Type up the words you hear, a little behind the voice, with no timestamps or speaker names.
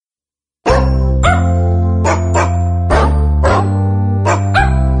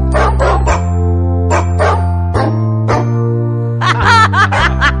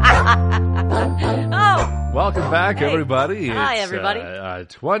back, everybody. Hi, everybody.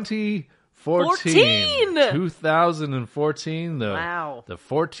 2014. 2014. Wow. The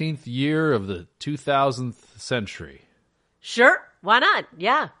 14th year of the 2000th century. Sure. Why not?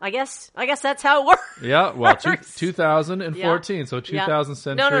 Yeah, I guess that's how it works. Yeah, well, 2014, yeah. So 2000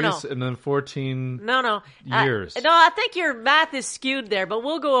 centuries, no. and then 14 years. No, I think your math is skewed there, but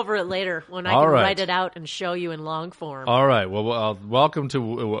we'll go over it later when I can write it out and show you in long form. All right, well, welcome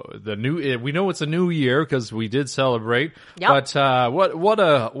to the new, we know it's a new year because we did celebrate, but what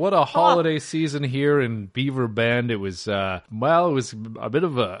a holiday season here in Beaver Bend. It was, it was a bit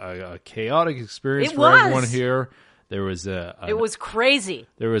of a chaotic experience for everyone here. There was it was crazy.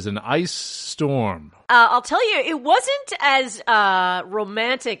 There was an ice storm. I'll tell you, it wasn't as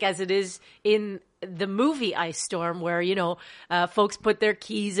romantic as it is in the movie Ice Storm, where folks put their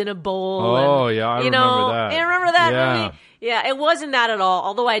keys in a bowl. Oh, yeah, I remember that. You remember that movie? Yeah, it wasn't that at all.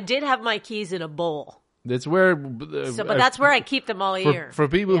 Although I did have my keys in a bowl. That's where, but that's where I keep them all year. For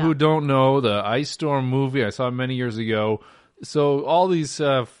people who don't know, the Ice Storm movie I saw many years ago. So all these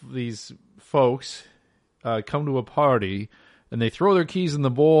folks come to a party and they throw their keys in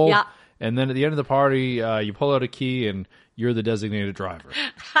the bowl, and then at the end of the party, you pull out a key and you're the designated driver.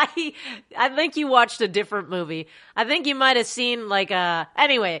 I think you watched a different movie. I think you might have seen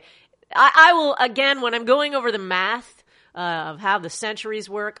anyway. I will again when I'm going over the math of how the centuries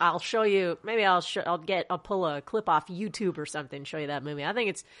work. I'll show you. Maybe I'll pull a clip off YouTube or something. Show you that movie. I think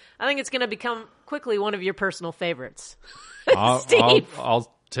it's going to become quickly one of your personal favorites. Steve, I'll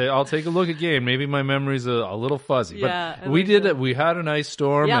take a look again. Maybe my memory's a little fuzzy. Yeah, but we did it. We had an ice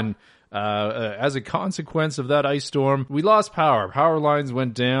storm, and as a consequence of that ice storm, we lost power. Power lines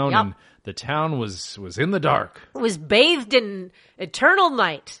went down, and the town was in the dark. It was bathed in eternal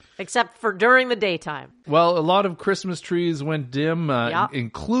night, except for during the daytime. Well, a lot of Christmas trees went dim,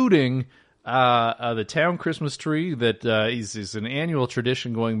 including the town Christmas tree that is an annual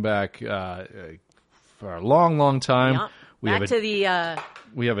tradition going back for a long, long time. Yep.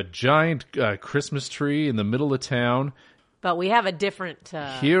 We have a giant Christmas tree in the middle of town. But we have a different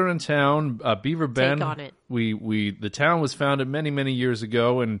here in town, Beaver Bend. Take on it. The town was founded many, many years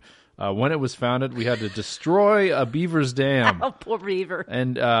ago, and when it was founded, we had to destroy a beaver's dam. Oh, poor beaver!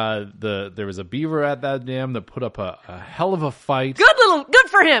 And there was a beaver at that dam that put up a hell of a fight. Good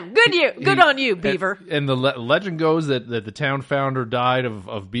for him. Good on you, beaver. And the legend goes that the town founder died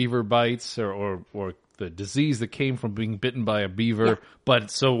of beaver bites or the disease that came from being bitten by a beaver. Yeah. But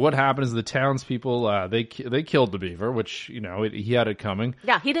so what happened is the townspeople, they killed the beaver, which, he had it coming.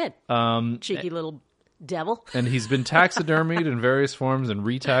 Yeah, he did. Cheeky little devil. And he's been taxidermied in various forms and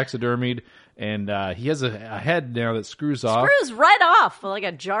re-taxidermied. And he has a head now that screws off. Screws right off like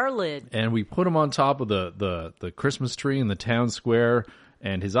a jar lid. And we put him on top of the Christmas tree in the town square.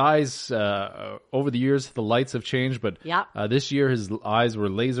 And his eyes, over the years, the lights have changed, but this year his eyes were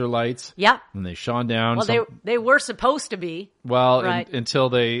laser lights. Yeah. And they shone down. Well, they were supposed to be. Well, right. until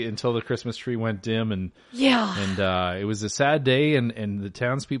the Christmas tree went dim, and it was a sad day, and the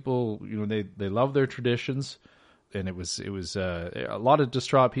townspeople, they love their traditions. And it was a lot of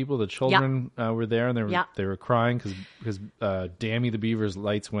distraught people. The children were there, and they were crying because Dammy the beaver's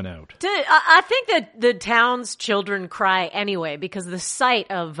lights went out. I think that the town's children cry anyway because the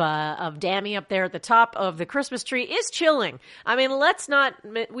sight of Dammy up there at the top of the Christmas tree is chilling. I mean,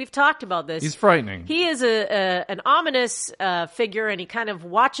 we've talked about this. He's frightening. He is an ominous figure, and he kind of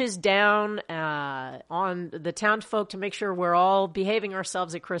watches down on the townsfolk to make sure we're all behaving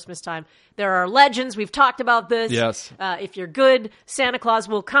ourselves at Christmas time. There are legends. We've talked about this. Yes. If you're good, Santa Claus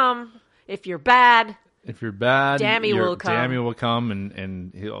will come. If you're bad, Dammy will come. Dammy will come,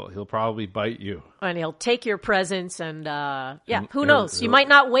 and he'll probably bite you. And he'll take your presents, and who knows? You might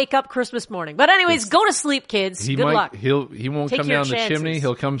not wake up Christmas morning. But anyways, go to sleep, kids. Good luck. He won't come down the chimney.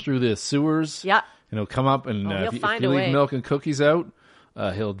 He'll come through the sewers. Yeah. And he'll come up, and if you leave milk and cookies out,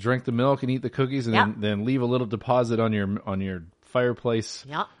 he'll drink the milk and eat the cookies, and then leave a little deposit on your fireplace.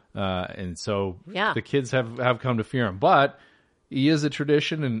 Yeah. And so the kids have come to fear him, but he is a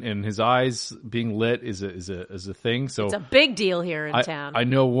tradition, and his eyes being lit is a thing. So it's a big deal here in town. I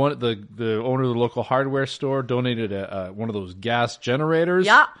know the owner of the local hardware store donated one of those gas generators.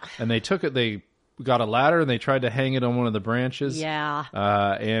 Yeah, and they took it. They got a ladder and they tried to hang it on one of the branches. Yeah,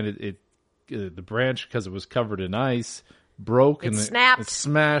 and the branch, because it was covered in ice, broke and snapped. It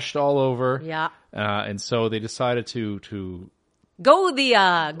smashed all over. Yeah, and so they decided to Go the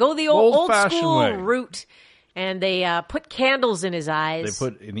old school way. route And they put candles in his eyes. They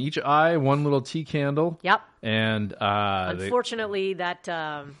put in each eye one little tea candle. Yep. And unfortunately, that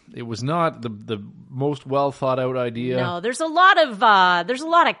it was not the most well thought out idea. No, there's a lot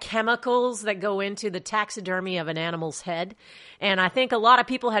of chemicals that go into the taxidermy of an animal's head, and I think a lot of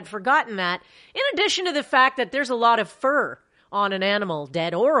people had forgotten that. In addition to the fact that there's a lot of fur on an animal,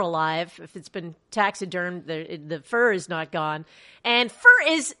 dead or alive, if it's been taxidermed, the fur is not gone, and fur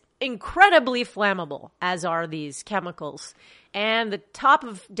is incredibly flammable, as are these chemicals. And the top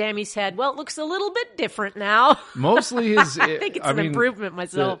of Dammy's head, well, it looks a little bit different now. Mostly his... I think it's an improvement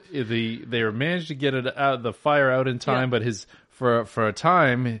myself. They managed to get the fire out in time, but for a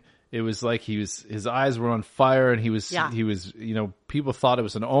time, it was like his eyes were on fire, and he was, people thought it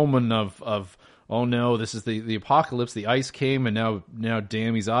was an omen of oh no, this is the apocalypse, the ice came, and now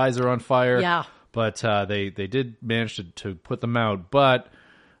Dammy's eyes are on fire. Yeah. But they did manage to put them out, but...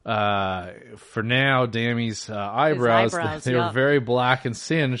 for now, Dammy's eyebrows they were very black and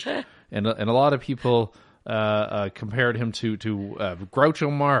singed, and a lot of people compared him to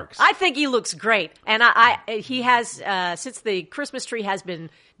Groucho Marx. I think he looks great, and he has since the Christmas tree has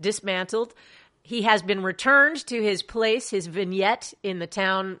been dismantled, he has been returned to his place, his vignette in the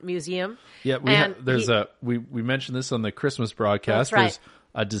town museum. Yeah, we mentioned this on the Christmas broadcast. That's right. There's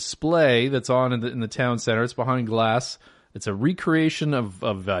a display that's on in the town center. It's behind glass. It's a recreation of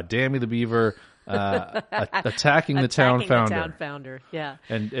Dammy the Beaver attacking the town founder. Yeah.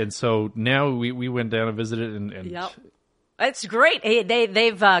 And so now we went down and visited and yep. It's great.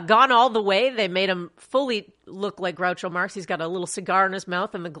 They've gone all the way. They made him fully look like Groucho Marx. He's got a little cigar in his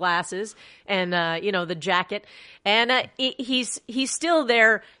mouth and the glasses and the jacket. And he's still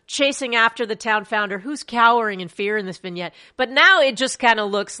there chasing after the town founder, who's cowering in fear in this vignette. But now it just kind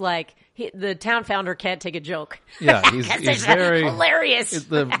of looks like the town founder can't take a joke. Yeah, he's very hilarious.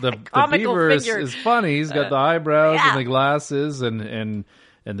 The beaver is funny. He's got the eyebrows and the glasses, and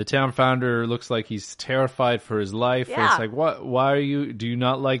the town founder looks like he's terrified for his life. Yeah. And it's like, what? Why are you? Do you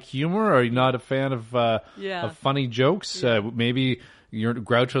not like humor? Are you not a fan of funny jokes? Yeah. Maybe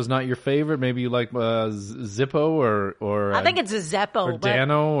Groucho's not your favorite. Maybe you like Zippo or I think it's a Zeppo or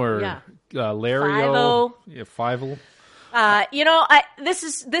Dano or Lario. Five-O. Fivel.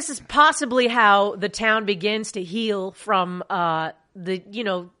 This is possibly how the town begins to heal from the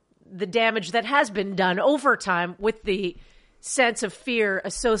damage that has been done over time with the sense of fear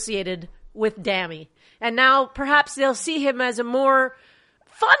associated with Dammy. And now perhaps they'll see him as a more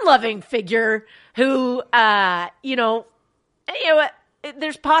fun-loving figure who, there's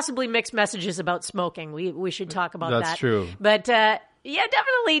possibly mixed messages about smoking. We should talk about that. That's true. But,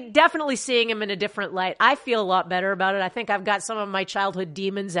 definitely seeing him in a different light. I feel a lot better about it. I think I've got some of my childhood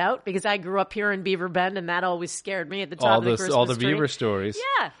demons out because I grew up here in Beaver Bend, and that always scared me at the top of the Christmas tree. All the Beaver stories.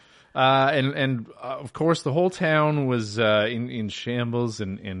 Yeah. And of course, the whole town was in shambles,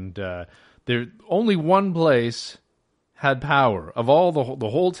 and there only one place had power of all the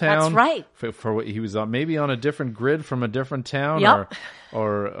whole town. That's right. For he was maybe on a different grid from a different town, yep.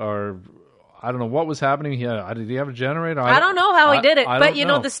 or I don't know what was happening. Did he have a generator? I don't know how he did it, but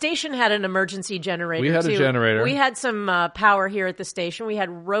know. The station had an emergency generator. We had a generator. We had some power here at the station. We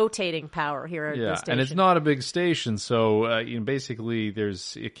had rotating power here at the station. And it's not a big station, so basically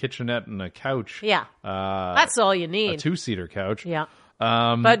there's a kitchenette and a couch. Yeah, that's all you need. A 2-seater couch. Yeah.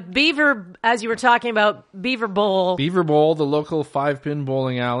 But Beaver, as you were talking about, Beaver Bowl, the local 5-pin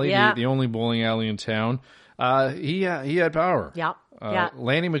bowling alley, the only bowling alley in town. He had power. Yeah.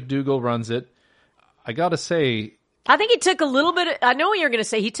 Lanny McDougall runs it. I gotta say, I think he took a little bit. I know what you're going to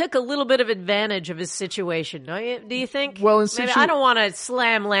say. He took a little bit of advantage of his situation. Do you think? Well, I don't want to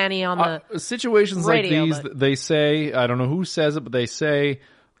slam Lanny on the situations radio, like these. They say, I don't know who says it, but they say,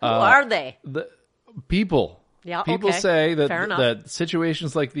 who are they? The people. Yeah, people say that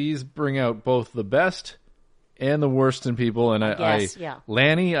situations like these bring out both the best and the worst in people. And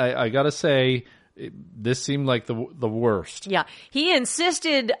Lanny, I gotta say, this seemed like the worst. Yeah. He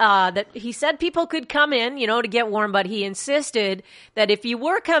insisted that he said people could come in, to get warm, but he insisted that if you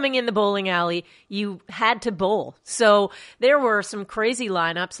were coming in the bowling alley, you had to bowl. So there were some crazy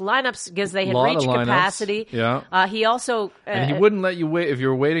lineups because they had reached capacity. Yeah. He also... and he wouldn't let you wait. If you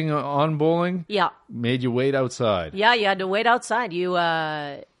were waiting on bowling, yeah, made you wait outside. Yeah, you had to wait outside. You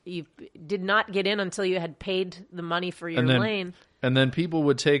did not get in until you had paid the money for your lane. And then people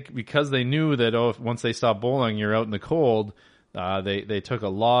would take, because they knew that once they stopped bowling, you're out in the cold. They took a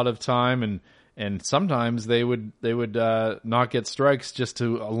lot of time, and sometimes they would not get strikes just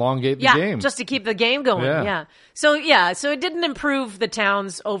to elongate the game, just to keep the game going. Yeah. So it didn't improve the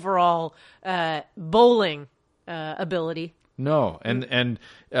town's overall bowling ability. No, and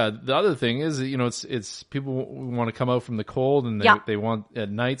the other thing is, it's people want to come out from the cold and they want at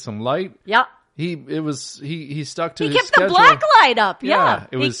night some light. Yeah. He stuck to his kept schedule. the black light up. Yeah.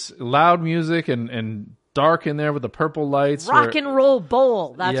 It was loud music and dark in there with the purple lights. Rock and roll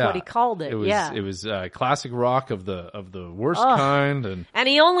bowl. That's what he called it. It was classic rock of the worst kind. And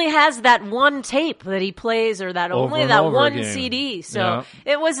he only has that one tape that he plays, or that only that one again. CD. So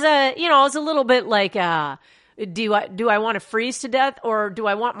it was it was a little bit like do I want to freeze to death, or do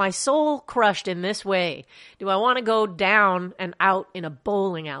I want my soul crushed in this way? Do I want to go down and out in a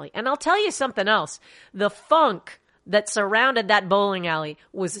bowling alley? And I'll tell you something else. The funk that surrounded that bowling alley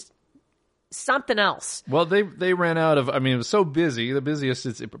was something else. Well, they ran out of, it was so busy, the busiest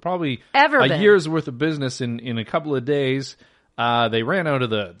it's probably ever a been. Year's worth of business in a couple of days. They ran out of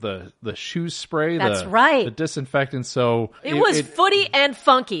the shoe spray. That's right. The disinfectant. So it was footy and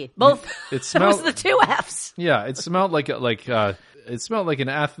funky. Both. It smelled. It was the two F's. Yeah, it smelled like it smelled like an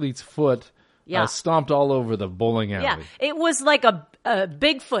athete's foot. Stomped all over the bowling alley. Yeah, it was like a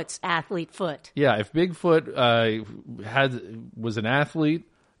Bigfoot's athlete foot. Yeah, if Bigfoot was an athlete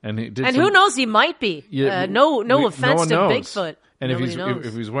and he did, who knows, he might be. No offense to Bigfoot. And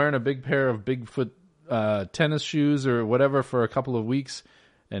if he's wearing a big pair of Bigfoot tennis shoes or whatever for a couple of weeks,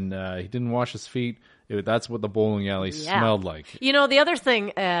 and he didn't wash his feet, that's what the bowling alley smelled like. The other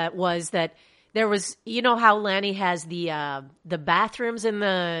thing was that there was, how Lanny has the bathrooms in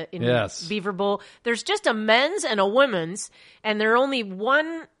Beaver Bowl. There's just a men's and a women's, and they're only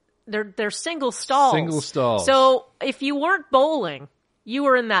one. They're single stalls. Single stalls. So if you weren't bowling, you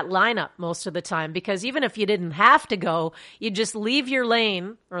were in that lineup most of the time, because even if you didn't have to go, you just leave your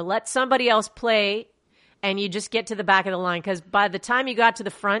lane or let somebody else play, and you just get to the back of the line, because by the time you got to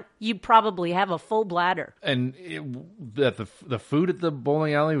the front, you'd probably have a full bladder. And the food at the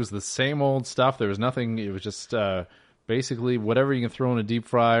bowling alley was the same old stuff. There was nothing. It was just basically whatever you can throw in a deep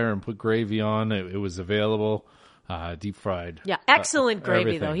fryer and put gravy on. It was available, deep fried. Yeah, excellent gravy,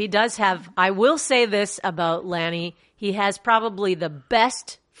 everything. though. He does have, I will say this about Lanny, he has probably the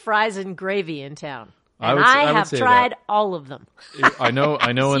best fries and gravy in town. And I have tried all of them. I know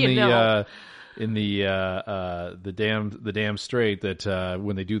in the Damn Straight that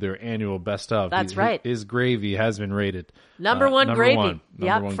when they do their annual best of, that's right. His gravy has been rated number one gravy.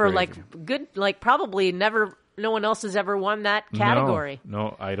 Number one for gravy. Probably never. No one else has ever won that category.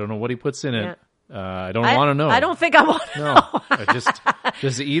 No, I don't know what he puts in it. I don't want to know. I don't think I want to know.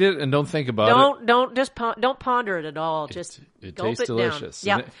 Just eat it and don't think about it. Don't ponder it at all. It gulp tastes delicious.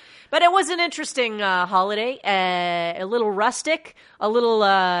 Yeah. But it was an interesting holiday, a little rustic,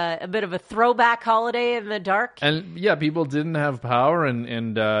 a bit of a throwback holiday in the dark. And people didn't have power,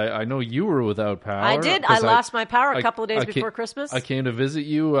 and I know you were without power. I did. I lost my power a couple of days before Christmas. I came to visit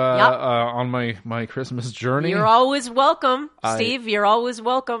you on my Christmas journey. You're always welcome, Steve. You're always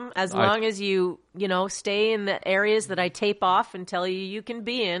welcome, as long as you stay in the areas that I tape off and tell you can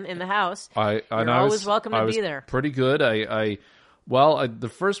be in the house. You're always welcome to be there. Pretty good. The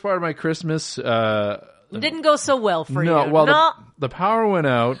first part of my Christmas didn't go so well for you. Well, the power went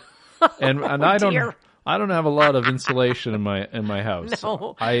out, and I don't have a lot of insulation in my house.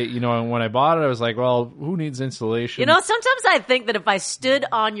 No. When I bought it, I was like, well, who needs insulation? Sometimes I think that if I stood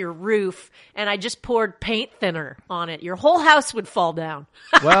on your roof and I just poured paint thinner on it, your whole house would fall down.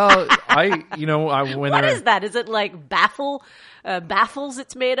 Well, what is that? Is it like baffles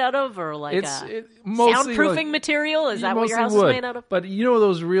it's made out of, or like soundproofing material? Is that what your house is made out of? But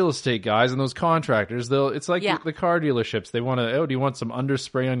those real estate guys and those contractors, it's like the car dealerships. They want to, do you want some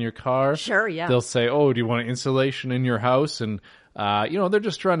underspray on your car? Sure, yeah. They'll say, do you want insulation in your house? And, they're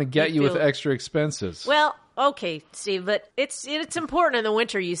just trying to get you with extra expenses. Well, okay, Steve, but it's important in the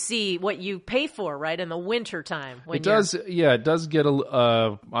winter. You see what you pay for, right? In the winter time. It does get a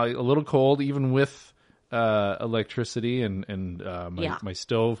little cold, even with electricity and my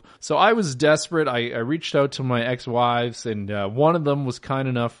stove. So I was desperate. I reached out to my ex-wives, and one of them was kind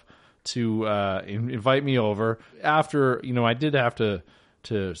enough to invite me over. After I did have to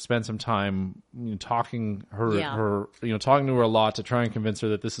spend some time talking talking to her a lot to try and convince her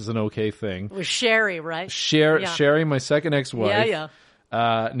that this is an okay thing. It was Sherry, right? Sherry, my second ex-wife.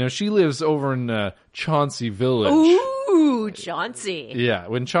 Yeah. No, she lives over in Chauncey Village. Ooh, Chauncey. Yeah,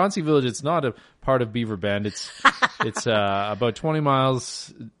 when Chauncey Village, it's not a part of Beaver Bend. It's about 20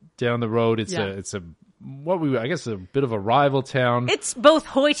 miles down the road. It's a bit of a rival town. It's both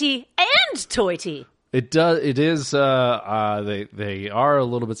hoity and toity. It is. They are a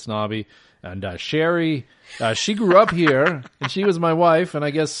little bit snobby. And Sherry, she grew up here, and she was my wife. And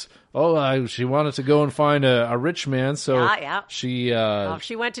I guess, she wanted to go and find a rich man, so she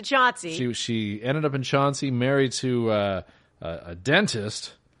went to Chauncey. She ended up in Chauncey, married to a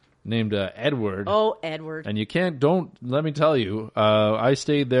dentist named Edward. Oh, Edward. And don't let me tell you, I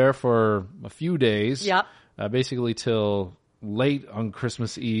stayed there for a few days. Yep. Basically till late on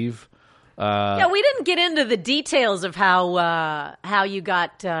Christmas Eve. We didn't get into the details of how you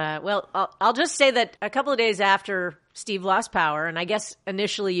got. I'll just say that a couple of days after Steve lost power, and I guess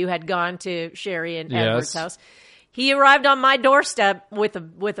initially you had gone to Sherry and Edward's house. He arrived on my doorstep with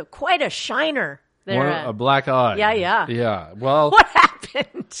quite a shiner. There, a black eye. Yeah. Well, what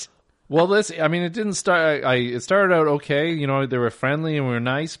happened? Well, it didn't start. It started out okay. They were friendly and we were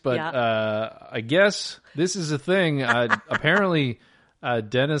nice, but I guess this is a thing. Apparently,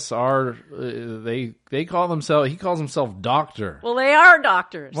 dentists are they call themselves. He calls himself doctor. Well, they are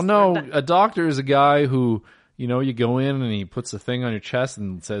doctors. Well, no, a doctor is a guy who you go in and he puts a thing on your chest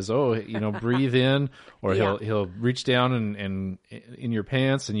and says, "Oh, breathe in," or he'll reach down and in your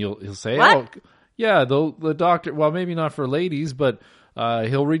pants and he'll say, what? "Oh, yeah." The doctor. Well, maybe not for ladies, but.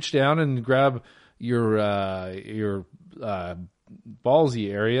 He'll reach down and grab your ballsy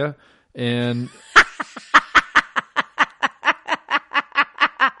area, and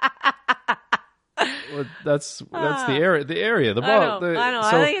that's the area. The ball. I know.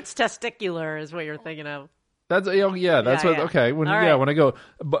 I think it's testicular is what you're thinking of. That's That's what. Okay. When I go,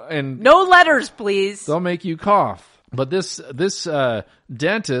 and no letters, please. They'll make you cough. But this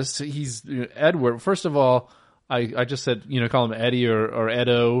dentist, he's Edward. First of all. I just said, call him Eddie or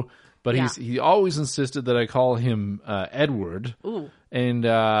Edo, but he always insisted that I call him Edward. Ooh. And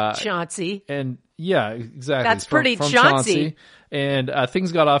Chauncey. And yeah, exactly. That's pretty from Chauncey. And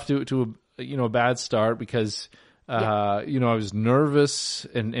things got off to a bad start because I was nervous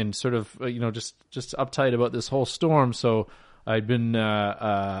and sort of just uptight about this whole storm. So I'd been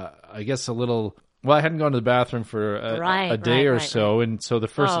I guess a little. Well, I hadn't gone to the bathroom for a day or so, and so the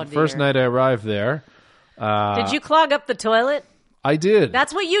first night I arrived there. Did you clog up the toilet? I did.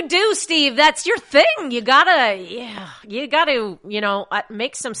 That's what you do, Steve. That's your thing. You gotta,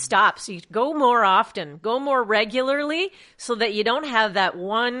 make some stops. You go more often, go more regularly so that you don't have that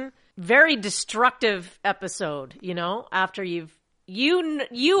one very destructive episode, after you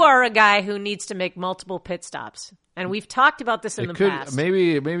are a guy who needs to make multiple pit stops. And we've talked about this in the past.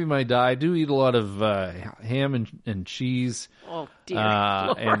 Maybe I do eat a lot of ham and cheese. Oh, dear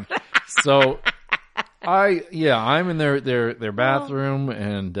Lord. And so... I'm in their bathroom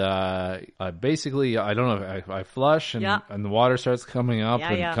and basically I don't know I flush and the water starts coming up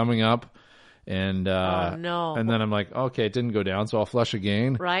coming up and oh, no. And then I'm like, okay, it didn't go down, so I'll flush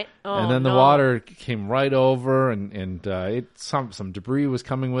again. Right. Oh, and then the water came right over and some debris was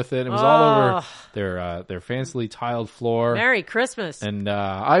coming with it. It was all over their fancily tiled floor. Merry Christmas. And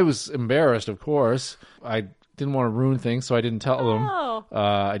I was embarrassed, of course. I didn't want to ruin things, so I didn't tell them.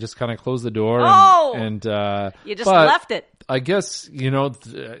 I just kind of closed the door and you just left it. I guess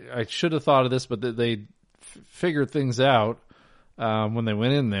I should have thought of this, but they figured things out when they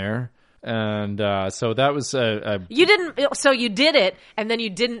went in there, and so that was you didn't. So you did it, and then you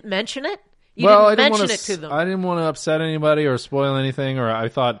didn't mention it. I didn't mention it to them. I didn't want to upset anybody or spoil anything, or I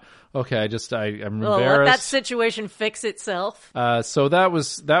thought, okay, I'm embarrassed. Let that situation fix itself. So that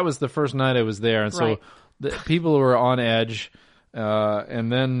was the first night I was there, and so. The people were on edge,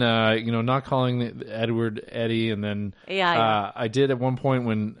 and then not calling Edward Eddie, and then I did at one point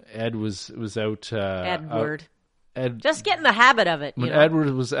when Ed was out. Edward, Ed, just get in the habit of it. When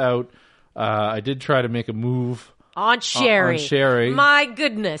Edward was out, I did try to make a move on Sherry. On Sherry, my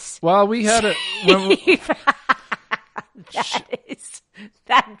goodness. Well, we had a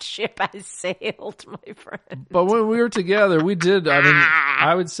that ship has sailed, my friend. But when we were together, we did. I mean,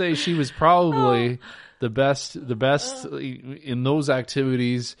 I would say she was probably. The best in those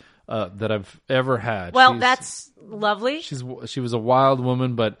activities that I've ever had. Well, that's lovely. She was a wild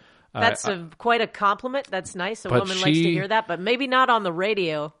woman, but that's quite a compliment. That's nice. A woman likes to hear that, but maybe not on the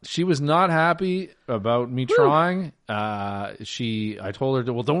radio. She was not happy about me trying. I told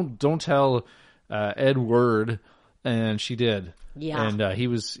her, well, don't tell Edward, and she did. Yeah, and he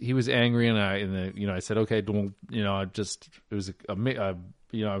was angry, and I said, okay, don't it was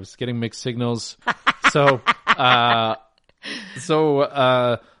I was getting mixed signals. So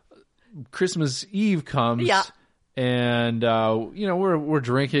Christmas Eve comes, and we're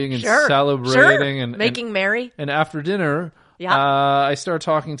drinking and celebrating and making merry. And after dinner, I start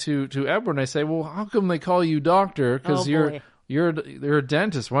talking to Edward, and I say, "Well, how come they call you doctor? Because you're a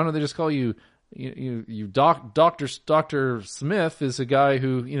dentist. Why don't they just call you Doctor Smith is a guy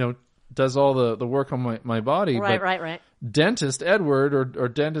who does all the work on my body. Right. Dentist Edward or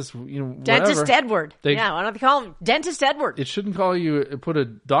dentist, Dentist whatever. Edward. Why don't they call him Dentist Edward? It shouldn't put a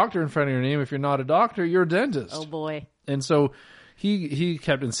doctor in front of your name if you're not a doctor. You're a dentist. Oh boy. And so he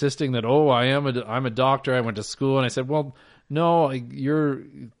kept insisting that, I'm a doctor. I went to school. And I said, well, no,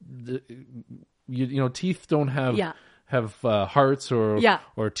 teeth don't have hearts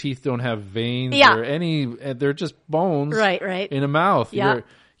or teeth don't have veins or any. They're just bones, right, in a mouth. Yeah.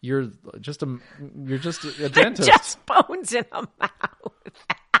 You're just a dentist. Just bones in a mouth.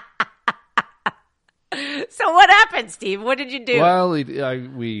 So what happened, Steve? What did you do? Well,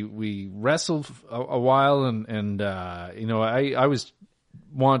 we wrestled a while, and I was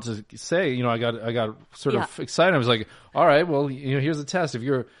wanted to say, I got sort of excited. I was like, all right, well, here's a test.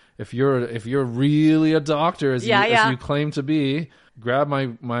 If you're really a doctor, as you claim to be, grab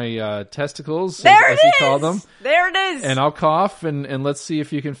my testicles, as you call them. There it is. And I'll cough, and let's see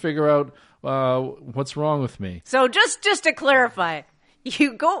if you can figure out what's wrong with me. So just to clarify,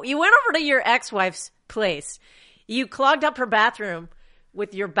 you went over to your ex-wife's place. You clogged up her bathroom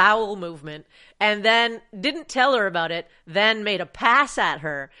with your bowel movement, and then didn't tell her about it, then made a pass at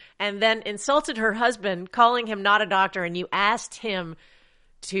her, and then insulted her husband, calling him not a doctor, and you asked him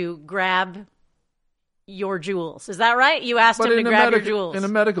to grab your jewels. Is that right? You asked him to grab your jewels in a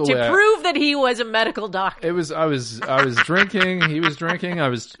medical way to prove that he was a medical doctor. I was drinking. He was drinking. I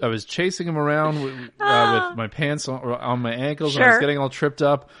was chasing him around with my pants on my ankles. Sure. And I was getting all tripped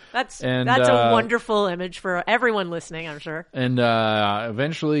up. That's a wonderful image for everyone listening, I'm sure. And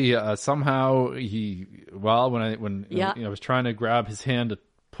eventually, somehow when I was trying to grab his hand to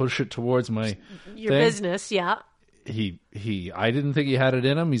push it towards your business, yeah. I didn't think he had it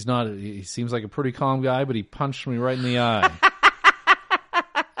in him. He seems like a pretty calm guy, but he punched me right in the eye.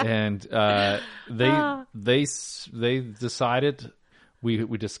 And they decided,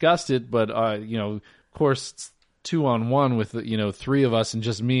 we discussed it, but of course it's 2-on-1 with three of us and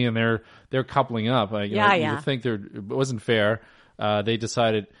just me, and they're coupling up. You would think it wasn't fair. They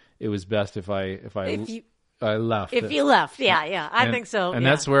decided it was best if I left. If you left, yeah. I think so. And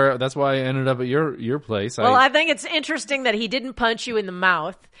that's why I ended up at your place. Well, I think it's interesting that he didn't punch you in the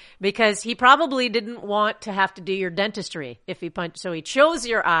mouth, because he probably didn't want to have to do your dentistry if he punched. So he chose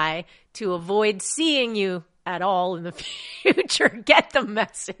your eye to avoid seeing you at all in the future. Get the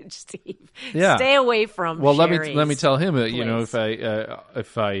message, Steve. Yeah. Stay away from. Well, Sherry's let me tell him that place.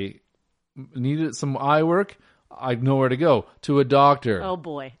 if I needed some eye work, I'd know where to go. To a doctor. Oh,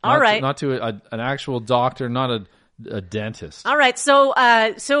 boy. All right. Not to an actual doctor, not a dentist. All right.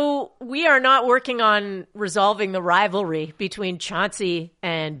 So we are not working on resolving the rivalry between Chauncey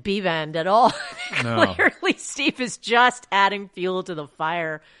and Bevan at all. No. Clearly, Steve is just adding fuel to the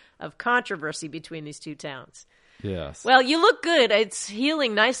fire of controversy between these two towns. Yes. Well, you look good. It's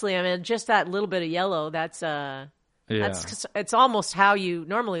healing nicely. I mean, just that little bit of yellow, it's almost how you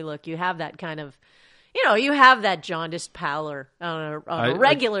normally look. You have that kind of, you have that jaundiced pallor on a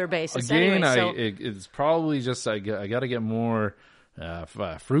regular basis. Again, anyway, it's probably just I got to get more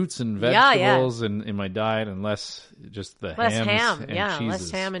fruits and vegetables in my diet, and less just the less ham, cheeses. Less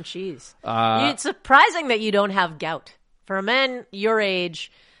ham and cheese. It's surprising that you don't have gout. For a man your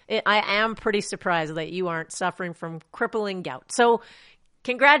age, I am pretty surprised that you aren't suffering from crippling gout. So,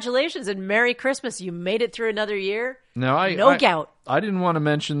 congratulations and Merry Christmas. You made it through another year. No gout. I didn't want to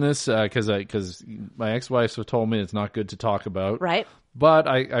mention this because my ex-wife told me it's not good to talk about. Right. But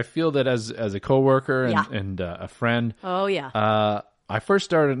I feel that as a coworker and a friend. Oh, yeah. I first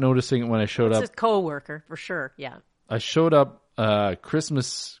started noticing it when I showed up. It's a coworker, for sure, yeah. I showed up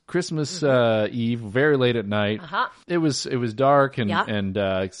Christmas Eve, very late at night. Uh-huh. It was dark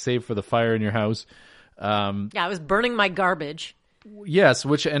and save for the fire in your house. I was burning my garbage. Yes,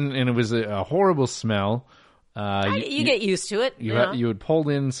 and it was a horrible smell. You get used to it. You had pulled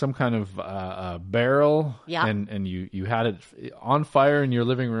in some kind of barrel, and you had it on fire in your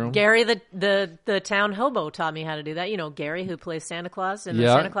living room. Gary, the town hobo, taught me how to do that. Gary, who plays Santa Claus in the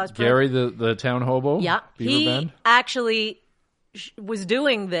Santa Claus program. Gary, the town hobo. Yeah, Beaver Bend. Actually was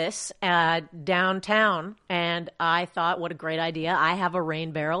doing this downtown, and I thought, what a great idea. I have a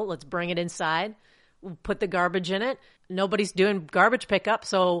rain barrel. Let's bring it inside. We'll put the garbage in it. Nobody's doing garbage pickup,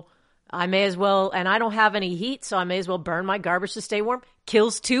 so I may as well, and I don't have any heat, so I may as well burn my garbage to stay warm.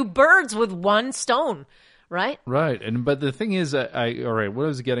 Kills two birds with one stone, right? Right. But the thing is, what I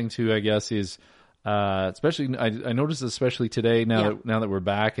was getting to, I guess, is especially I noticed, especially today, now that we're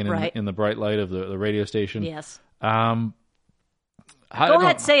back and in the bright light of the radio station. Yes. Go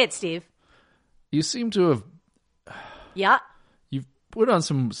ahead, say it, Steve. You seem to have. Yeah. You've put on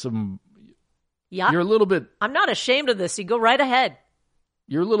some. Yeah. You're a little bit. I'm not ashamed of this. You go right ahead.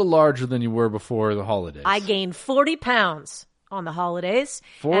 You're a little larger than you were before the holidays. I gained 40 pounds on the holidays.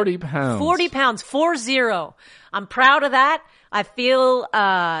 40 pounds. 40 pounds, 40. I'm proud of that. I feel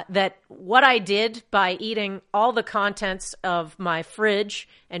that what I did by eating all the contents of my fridge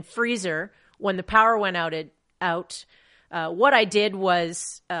and freezer when the power went out, what I did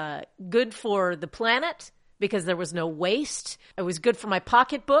was good for the planet because there was no waste. It was good for my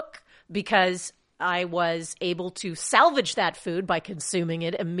pocketbook because I was able to salvage that food by consuming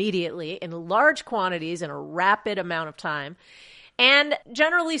it immediately in large quantities in a rapid amount of time. And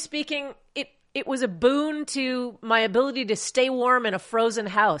generally speaking, it was a boon to my ability to stay warm in a frozen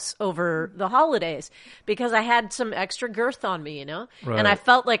house over the holidays because I had some extra girth on me, Right. And I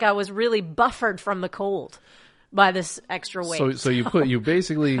felt like I was really buffered from the cold by this extra weight. So you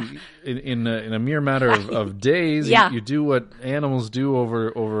basically in a mere matter of days, you do what animals do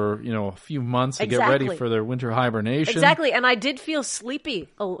over a few months to get ready for their winter hibernation. Exactly, and I did feel sleepy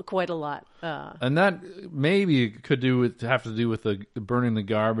quite a lot. And that maybe could have to do with the burning the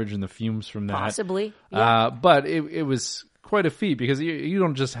garbage and the fumes from that. Possibly, yeah. But it was quite a feet because you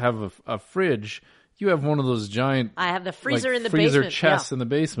don't just have a fridge. You have one of those giant. I have the freezer in the freezer basement. chests in the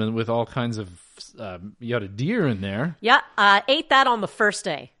basement with all kinds of. You had a deer in there. Yeah, I ate that on the first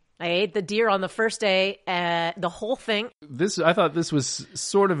day. I ate the deer on the first day, the whole thing. I thought this was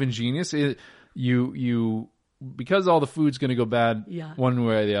sort of ingenious. You because all the food's going to go bad one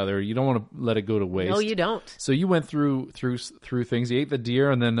way or the other. You don't want to let it go to waste. No, you don't. So you went through things. You ate the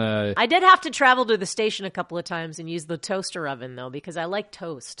deer, and then I did have to travel to the station a couple of times and use the toaster oven though because I like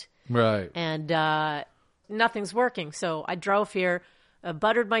toast. Right. And nothing's working, so I drove here.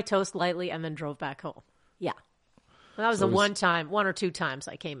 Buttered my toast lightly and then drove back home. Yeah. That was one or two times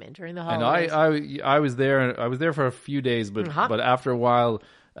I came in during the holidays. And I was there. I was there for a few days, but after a while,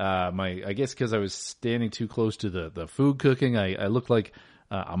 I guess because I was standing too close to the food cooking, I looked like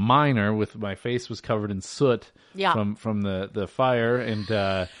a miner with my face was covered in soot from the fire.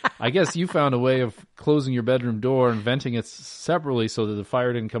 And I guess you found a way of closing your bedroom door and venting it separately so that the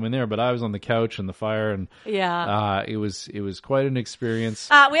fire didn't come in there. But I was on the couch and the fire, and it was quite an experience.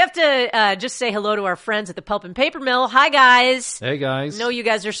 We have to just say hello to our friends at the Pulp and Paper Mill. Hi, guys. Hey, guys. I know you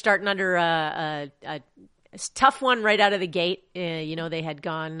guys are starting under a tough one right out of the gate. They had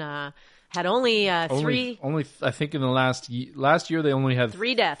gone... Had only three. Only I think in the last year they only had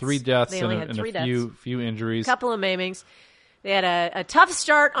 3 deaths. 3 deaths and a few injuries. A couple of maimings. They had a tough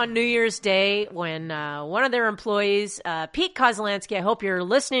start on New Year's Day when one of their employees, Pete Kozlansky. I hope you're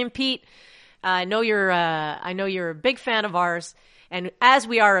listening, Pete. I know you're a big fan of ours, and as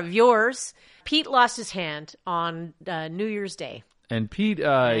we are of yours. Pete lost his hand on New Year's Day. And Pete...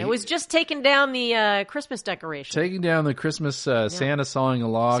 it was just taking down the Christmas decoration. Taking down the Christmas Santa sawing a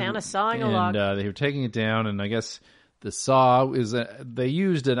log. Santa sawing a log. And they were taking it down, and I guess the saw is... they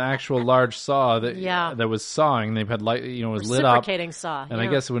used an actual large saw that was sawing. They had light, it was lit up. Reciprocating saw. And I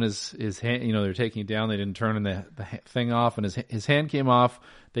guess when his hand, they were taking it down, they didn't turn the thing off, and his hand came off.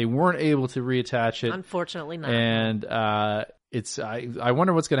 They weren't able to reattach it. Unfortunately not. And... I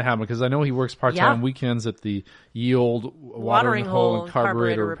wonder what's going to happen because I know he works part-time weekends at the Ye Old Watering Hole and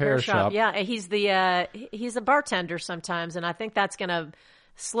Carburetor Repair Shop. Yeah, he's a bartender sometimes, and I think that's going to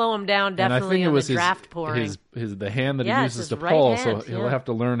slow him down definitely on the draft pouring. The hand that he uses to pull, hand, so he'll have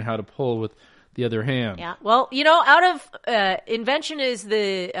to learn how to pull with the other hand. Yeah, well, out of invention is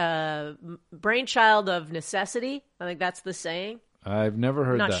the brainchild of necessity. I think that's the saying. I've never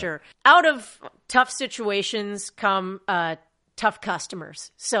heard that. Not sure. Out of tough situations come tough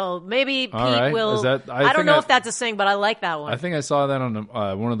customers. So maybe Pete will... I don't know if that's a saying, but I like that one. I think I saw that on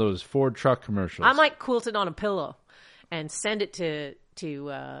one of those Ford truck commercials. I might quilt it on a pillow and send it to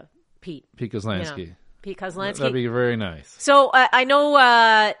Pete. Pete Kozlansky. Pete Kozlansky. That'd be very nice. So I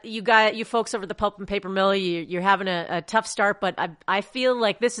know you folks over the Pulp and Paper Mill, you're having a tough start, but I feel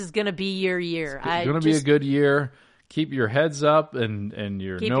like this is going to be your year. It's going to be a good year. Keep your heads up and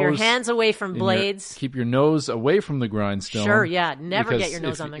your keep nose... Keep your hands away from blades. Keep your nose away from the grindstone. Sure, yeah. Never get your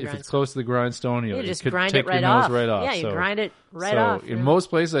nose on the grindstone. If it's close to the grindstone, you just could grind take it right your nose off. right off. Yeah, you grind it right off. In most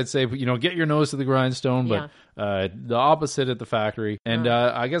places, I'd say, get your nose to the grindstone, but the opposite at the factory. And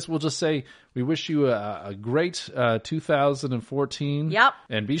I guess we'll just say we wish you a great 2014. Yep.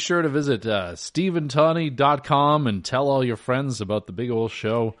 And be sure to visit StephenTawny.com and tell all your friends about the big old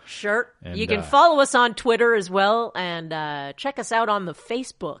show. Sure. And, you can follow us on Twitter as well and check us out on the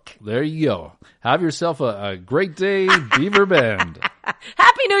Facebook. There you go. Have yourself a great day, Beaver Bend.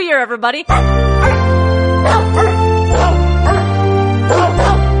 Happy New Year, everybody.